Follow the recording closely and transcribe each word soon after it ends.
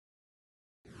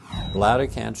bladder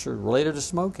cancer related to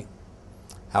smoking.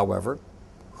 However,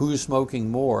 who's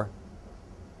smoking more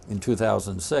in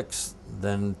 2006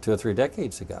 than 2 or 3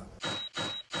 decades ago?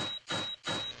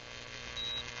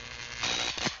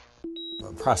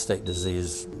 Prostate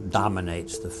disease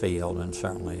dominates the field and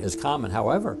certainly is common.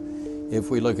 However, if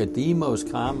we look at the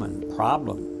most common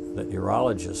problem that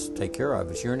urologists take care of,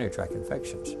 it's urinary tract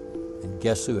infections. And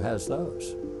guess who has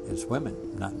those? It's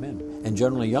women, not men, and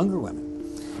generally younger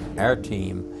women. Our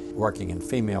team, working in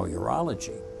female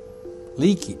urology,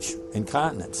 leakage,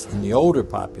 incontinence in the older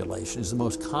population is the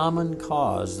most common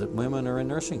cause that women are in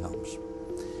nursing homes.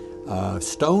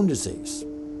 Stone disease,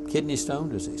 kidney stone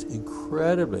disease,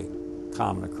 incredibly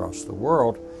common across the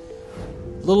world.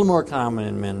 A little more common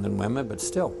in men than women, but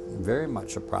still very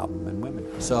much a problem in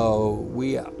women. So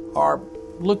we are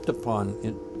looked upon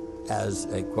as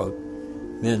a, quote,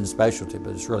 men's specialty,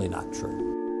 but it's really not true.